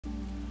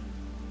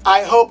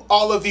I hope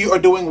all of you are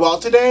doing well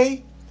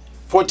today.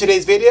 For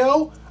today's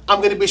video, I'm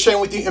going to be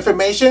sharing with you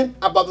information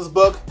about this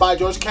book by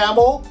George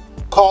Kamel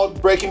called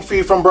Breaking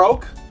Free from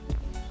Broke.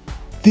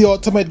 The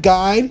ultimate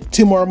guide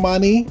to more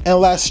money and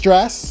less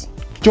stress.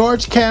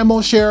 George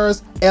Kamel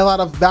shares a lot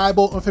of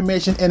valuable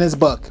information in his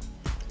book.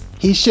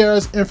 He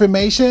shares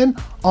information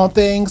on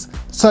things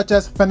such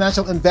as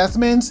financial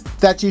investments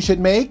that you should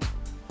make,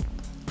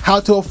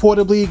 how to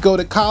affordably go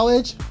to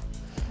college,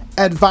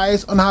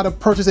 advice on how to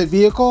purchase a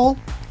vehicle,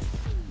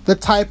 the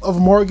type of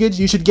mortgage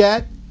you should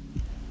get,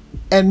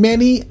 and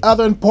many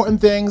other important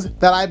things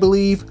that I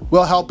believe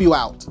will help you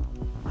out.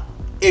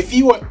 If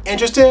you are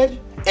interested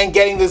in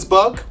getting this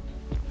book,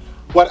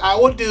 what I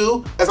will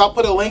do is I'll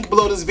put a link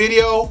below this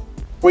video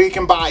where you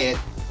can buy it.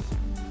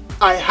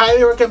 I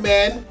highly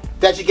recommend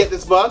that you get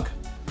this book.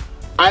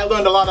 I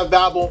learned a lot of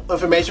valuable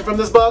information from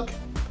this book,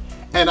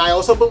 and I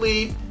also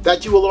believe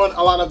that you will learn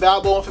a lot of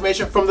valuable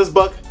information from this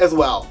book as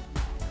well.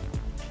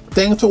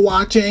 Thanks for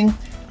watching.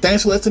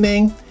 Thanks for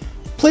listening.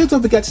 Please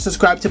don't forget to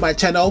subscribe to my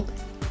channel.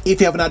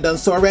 If you have not done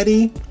so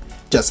already,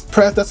 just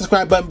press that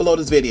subscribe button below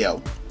this video.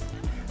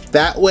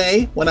 That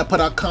way, when I put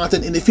out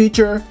content in the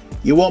future,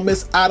 you won't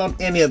miss out on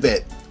any of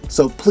it.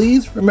 So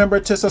please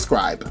remember to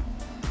subscribe.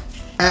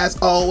 As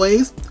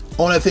always,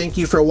 I want to thank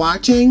you for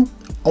watching.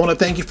 I want to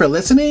thank you for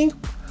listening.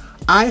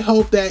 I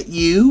hope that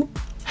you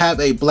have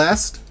a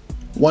blessed,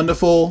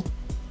 wonderful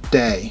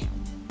day.